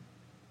at,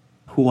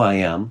 who I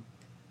am,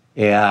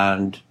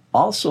 and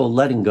also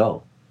letting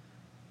go.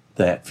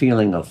 That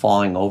feeling of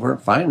falling over.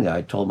 Finally,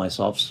 I told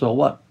myself, so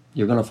what?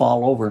 You're going to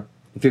fall over.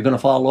 If you're going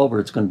to fall over,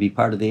 it's going to be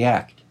part of the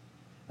act.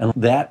 And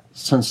that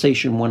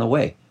sensation went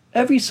away.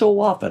 Every so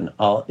often,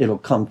 it'll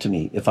come to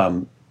me. If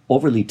I'm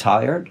overly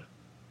tired,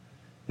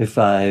 if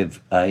I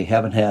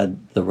haven't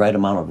had the right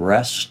amount of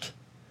rest,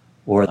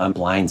 or I'm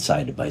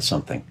blindsided by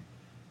something.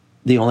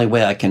 The only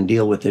way I can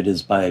deal with it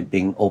is by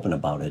being open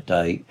about it.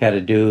 I had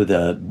to do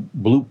the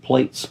Blue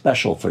Plate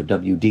special for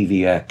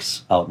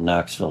WDVX out in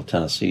Knoxville,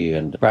 Tennessee,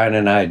 and Brian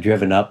and I had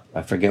driven up.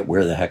 I forget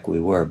where the heck we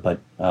were,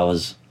 but I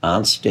was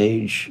on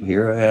stage.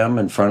 Here I am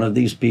in front of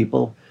these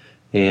people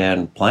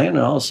and playing, and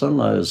all of a sudden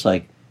I was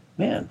like,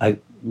 man, I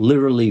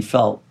literally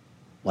felt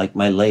like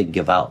my leg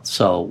give out.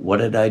 So what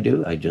did I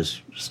do? I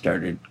just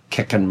started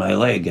kicking my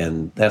leg,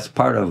 and that's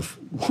part of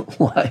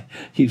why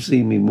you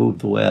see me move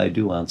the way I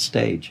do on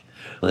stage.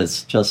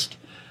 It's just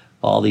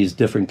all these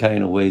different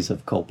kind of ways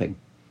of coping.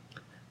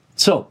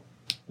 So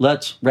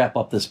let's wrap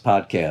up this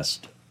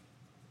podcast.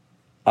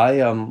 I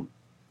am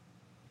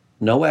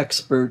no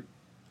expert.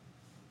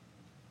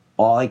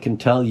 All I can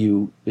tell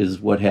you is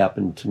what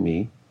happened to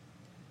me,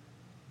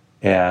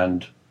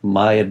 and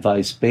my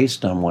advice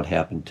based on what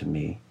happened to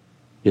me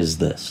is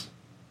this.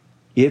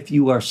 If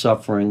you are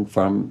suffering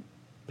from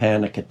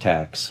panic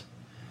attacks,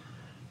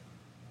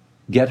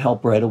 get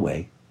help right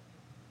away.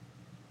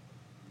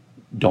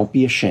 Don't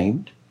be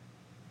ashamed.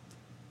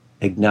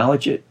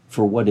 Acknowledge it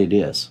for what it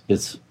is.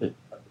 It's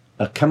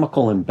a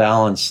chemical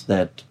imbalance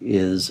that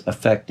is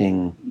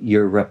affecting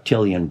your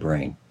reptilian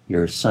brain,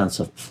 your sense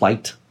of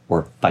flight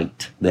or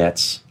fight.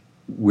 That's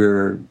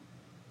where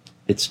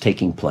it's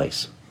taking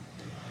place.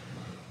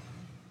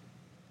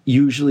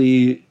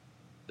 Usually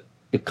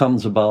it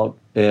comes about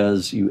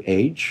as you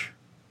age.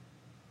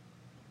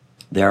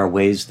 There are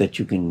ways that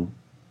you can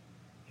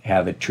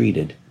have it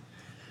treated.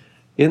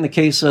 In the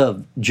case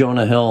of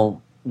Jonah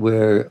Hill,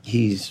 where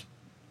he's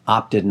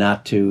opted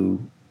not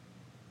to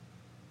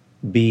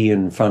be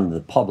in front of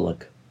the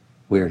public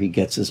where he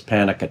gets his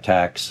panic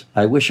attacks.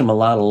 I wish him a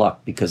lot of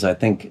luck, because I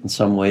think in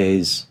some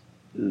ways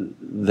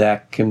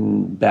that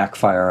can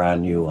backfire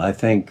on you. I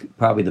think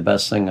probably the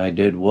best thing I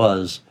did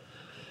was,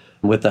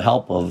 with the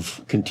help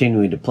of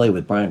continuing to play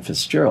with Brian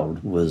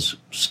Fitzgerald, was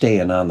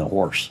staying on the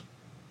horse.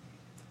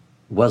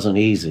 It wasn't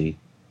easy,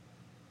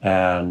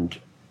 and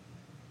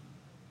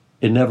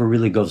it never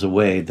really goes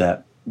away.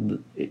 That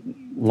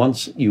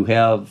once you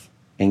have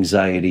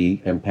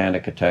anxiety and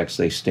panic attacks,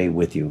 they stay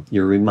with you.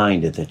 You're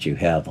reminded that you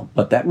have them.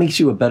 But that makes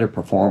you a better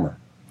performer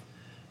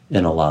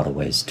in a lot of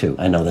ways, too.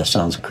 I know that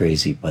sounds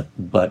crazy, but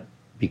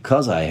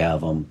because I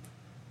have them,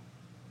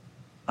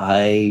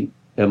 I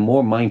am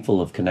more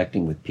mindful of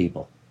connecting with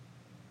people.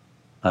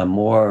 I'm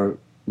more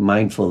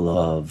mindful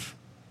of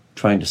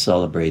trying to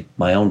celebrate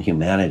my own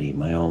humanity,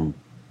 my own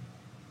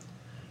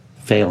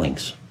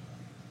failings.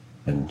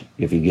 And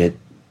if you get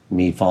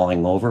me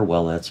falling over,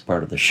 well, that's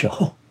part of the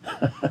show.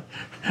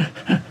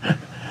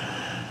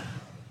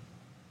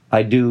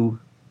 I do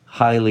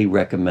highly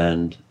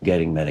recommend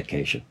getting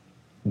medication.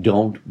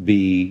 Don't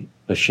be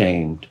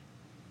ashamed.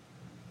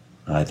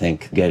 I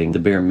think getting the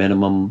bare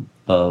minimum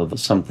of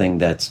something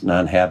that's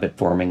non-habit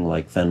forming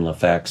like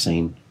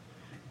venlafaxine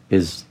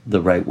is the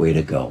right way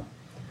to go.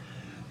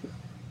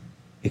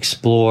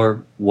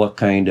 Explore what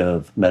kind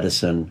of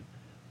medicine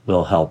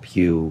will help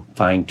you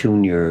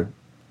fine-tune your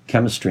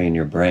chemistry in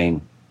your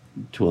brain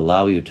to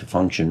allow you to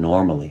function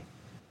normally.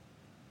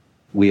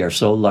 We are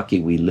so lucky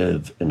we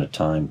live in a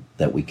time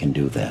that we can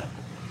do that.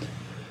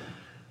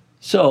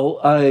 So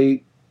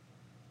I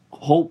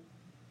hope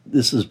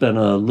this has been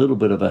a little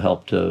bit of a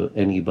help to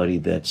anybody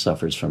that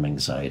suffers from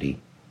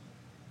anxiety.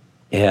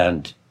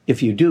 And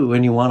if you do,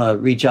 and you want to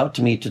reach out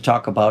to me to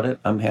talk about it,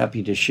 I'm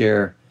happy to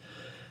share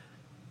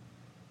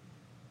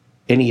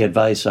any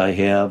advice I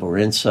have or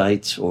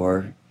insights,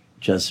 or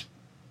just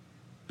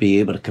be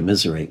able to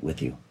commiserate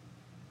with you.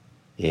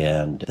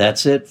 And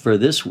that's it for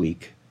this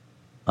week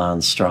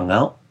on Strung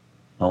Out.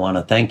 I want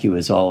to thank you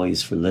as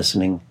always for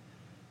listening,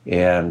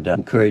 and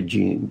encourage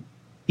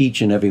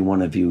each and every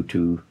one of you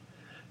to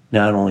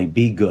not only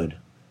be good,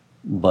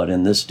 but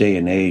in this day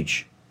and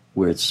age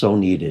where it's so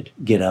needed,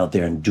 get out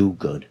there and do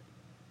good.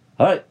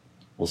 All right,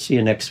 we'll see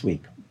you next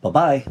week.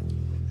 Bye-bye.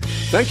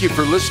 Thank you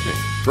for listening.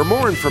 For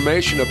more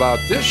information about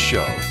this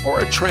show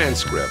or a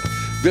transcript,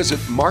 visit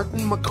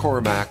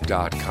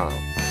martinmccormack.com.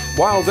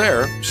 While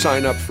there,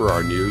 sign up for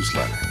our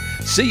newsletter.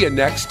 See you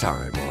next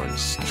time on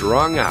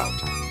Strung Out.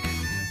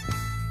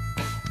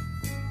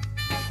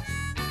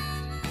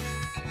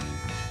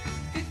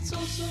 It's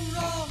all so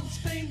wrong, this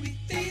pain we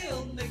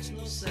feel makes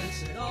no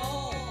sense at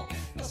all.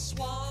 The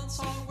swan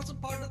song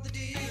wasn't part of the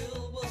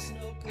deal, was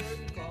no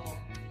curtain call.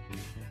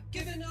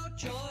 Given no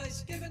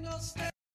choice, given no step.